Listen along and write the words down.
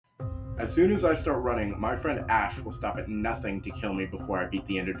As soon as I start running, my friend Ash will stop at nothing to kill me before I beat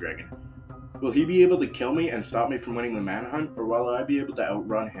the Ender Dragon. Will he be able to kill me and stop me from winning the manhunt, or will I be able to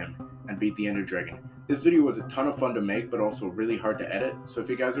outrun him and beat the Ender Dragon? This video was a ton of fun to make, but also really hard to edit, so if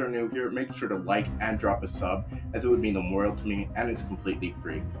you guys are new here, make sure to like and drop a sub, as it would mean the world to me, and it's completely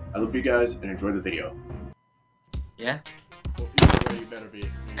free. I love you guys, and enjoy the video. Yeah? Well, either way, you better be.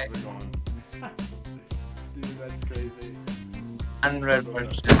 Hey. We're going. Dude, that's crazy.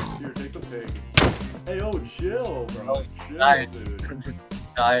 100%. Here, take the pig. Hey, yo, chill, bro. Oh, chill, die. dude.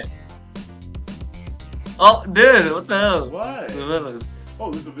 Die. Oh, dude, what the hell? What? The villas.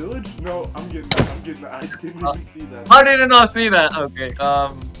 Oh, there's a village? No, I'm getting that. I'm getting that. I didn't even see that. How did I not see that? Okay,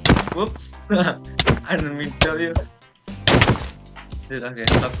 whoops. I didn't mean to tell you. Dude, okay,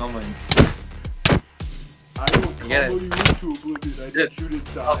 stop coming. I will Get follow it. you into oblivion. I Dude. need you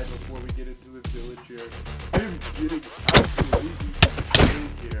to die before we get into this village here. I am getting absolutely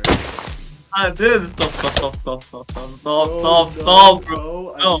killed here. Dude, stop, No, stop, bro.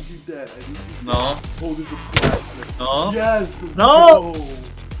 bro. No. I need you dead. I need you dead. No, Oh, there's a blacksmith. no. Yes! let's No! go. We're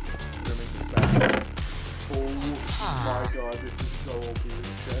gonna make this back. Oh my god, this is so OP. This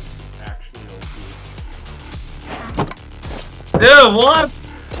chest is actually OP. Dude, what?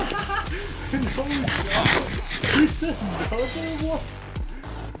 No, it's not. Another one.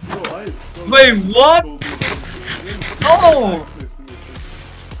 Bro, I am so Wait, what? Oh!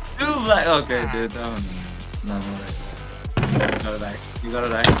 Dude, like, okay, dude, no. You gotta die. You gotta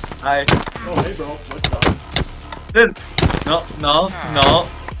die. Hi. Oh, hey, bro. What's up? Dude. No.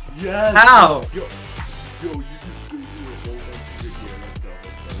 Yes! How? Yo, you just gave me a whole bunch of good gear. Let's go.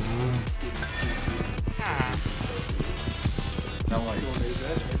 No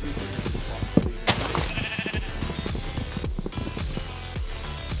worries.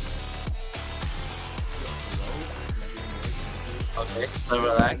 Okay, so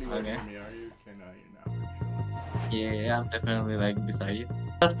relax, okay. Yeah, I'm definitely like beside you.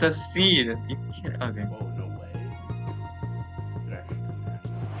 That's the seed. You can't, okay. Oh, no way. It actually come down.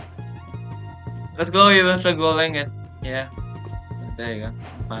 Let's go, you have to go it. Yeah. There you go.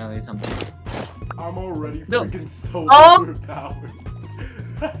 Finally something. I'm already No. freaking so Oh! overpowered.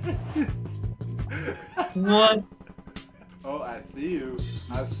 What? Oh, I see you.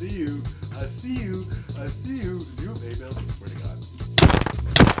 I see you. I see you. I see you. You may build. Swear to God.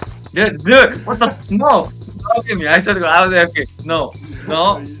 Dude, what the? No! Don't give me. I said I was AFK. No.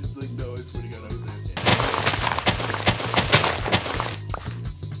 No. You're just like, no, I swear to God, I was AFK.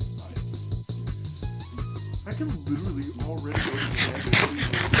 I can literally already go to the end and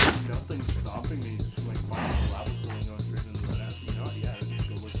there's nothing stopping me just from like finding the lava pool and going straight into the net. You know what? Yeah, let's just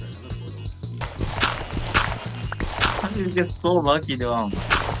go look for another portal. How did you get so lucky, though?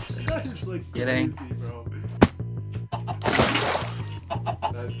 It's like Kidding. crazy, bro.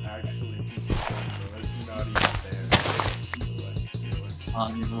 That's actually insane, bro. That's not even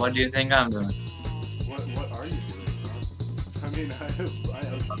fair. What do you think I'm doing? What are you doing, bro? I mean, I have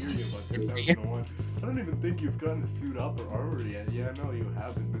hear you about 2001. I don't even think you've gotten to suit up or armor yet. Yeah, no, you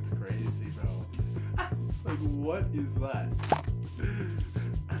haven't. That's crazy, bro. Like, what is that?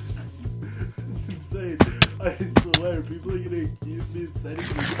 It's insane. I swear, people are gonna accuse me of setting this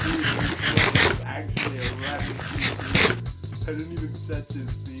scene. It's actually a rapid. I didn't even set this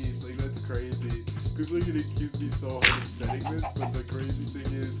scene. Like, that's crazy. People are gonna accuse me so hard of setting this, but the crazy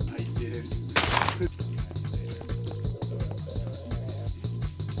thing is, I didn't.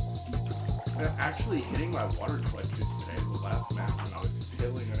 Actually hitting my water clutches today, the last match when I was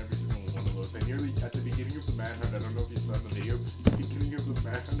killing on every single one of those. I nearly, at the beginning of the manhunt, I don't know if you saw in the video, at the beginning of the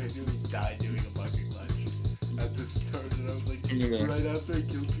manhunt, I nearly died doing a bucket clutch. At the start, and I was like, Yeah. right after I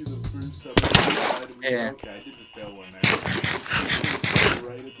killed you the first time, I died, and Yeah. okay, I did just fail one there.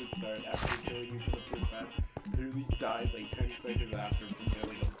 Right at the start, after killing you for the first time, I nearly died like 10 seconds after from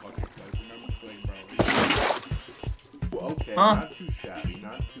failing a bucket clutch, and I'm just like, bro. Well, okay, Huh? not too shabby,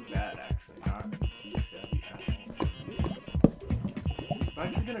 not too bad actually. Not too shabby at all. I'm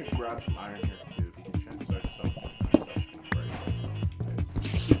actually gonna grab some iron here too, because chances are some of my stuff's gonna break.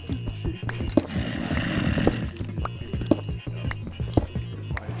 So, this is shitty.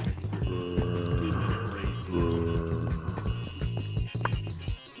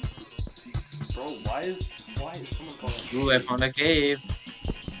 Bro, why is someone calling? Ooh, I found a cave.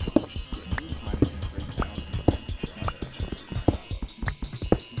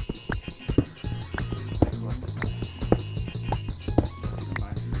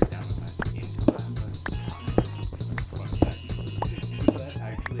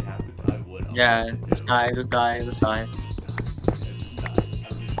 Yeah, this guy.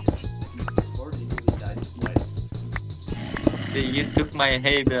 You took my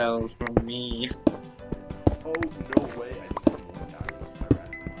hay bales from me. Oh, no way. I just have more diamonds. I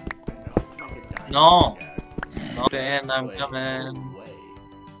ran. Enough fucking diamonds. No. Guys. No, Dan, I'm Wait, coming. No way.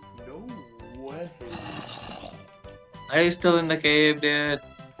 No way. Are you still in the cave, dude? Yes,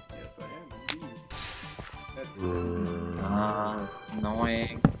 I am indeed. That's Ah, it's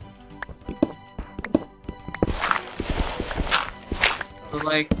annoying. So,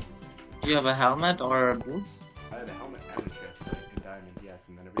 like, you have a helmet or boots? I had a helmet and a chest plate in diamond, yes,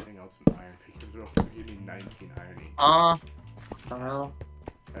 and then everything else in iron because it also gave me 19 iron each. Well,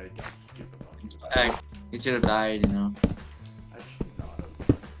 I got stupid luck. heck, you should have died, you know. I should not have.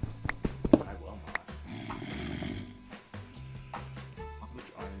 I will not. How much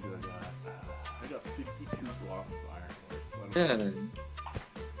iron do I got? I got 52 blocks of iron ore, so I don't know. Good.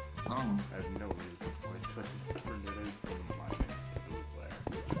 Oh. I have no reason for it, so I just burned it in from the mine because it was there.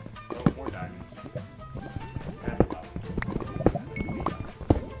 Oh, more diamonds. And lava.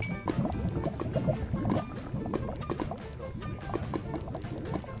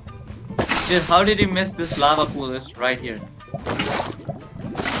 Dude, how did he miss this lava pool? It's right here.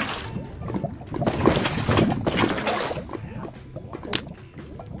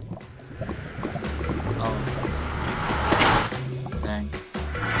 Oh. Dang.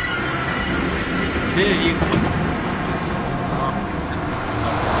 Dude, you... Oh.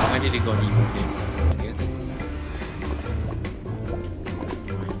 Why did he go deep? Okay.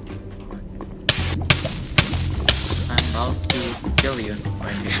 I'm about to kill you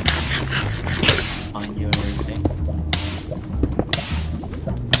right here. On your thing.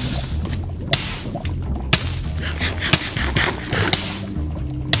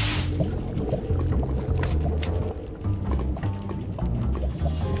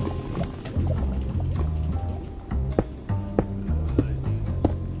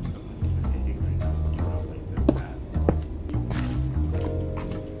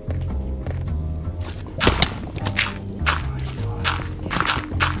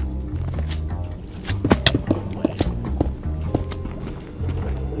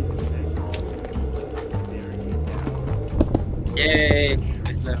 Yay!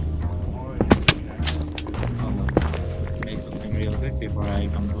 It's left. Make something real quick before I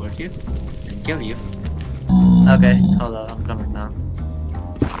come towards you and kill you. Okay, hold on, I'm coming now.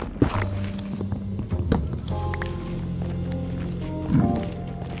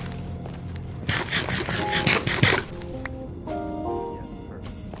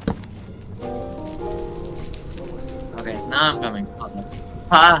 Okay, now I'm coming. Hold on.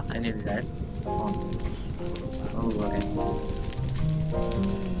 Ah! I nearly died. Oh, okay.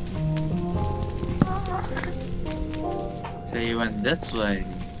 So you went this way.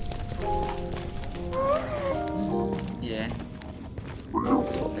 Yeah.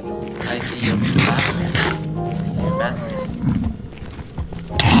 I see your basket. I see your basket.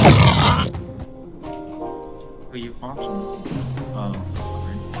 Who you punching? Oh.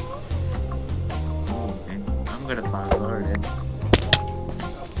 Okay. I'm gonna fast-forward it.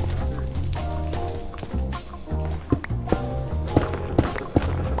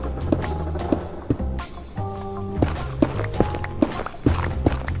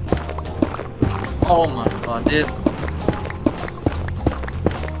 Oh my god, dude.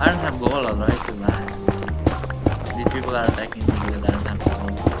 I don't have gold, otherwise to die. These people are attacking me because I don't have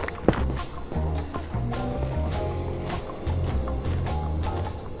gold.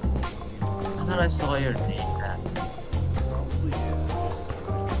 I thought I saw your name tag.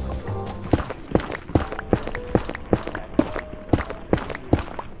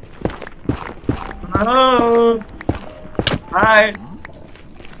 Hello! Hi!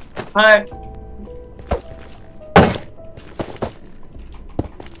 Hi!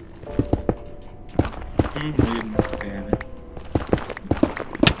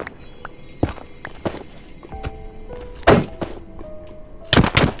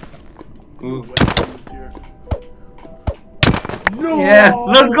 Ooh. No! Yes,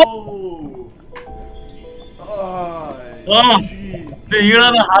 let's go! Oh, dude, you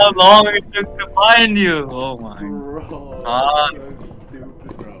don't know how long it took to find you. Oh my. Bro, God. that's so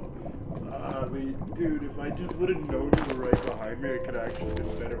stupid, bro. Wait, dude, if I just would have known you were right behind me, I could have actually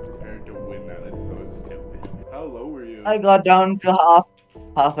been better prepared to win that. That's so stupid. How low were you? I got down to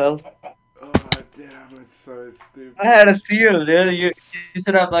half health. Oh, damn, it's so stupid. I had a seal, dude. You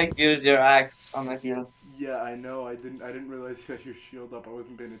should have like used your axe on the field. Yeah, I know. I didn't realize you had your shield up. I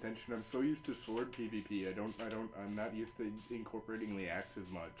wasn't paying attention. I'm so used to sword PvP. I'm not used to incorporating the axe as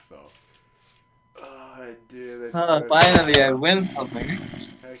much. So. Oh, dude. That's Finally, I win something.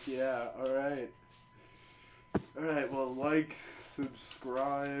 Heck yeah. All right. All right. Well, like,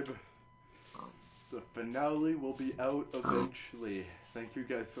 subscribe. The finale will be out eventually. Thank you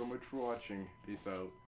guys so much for watching. Peace out.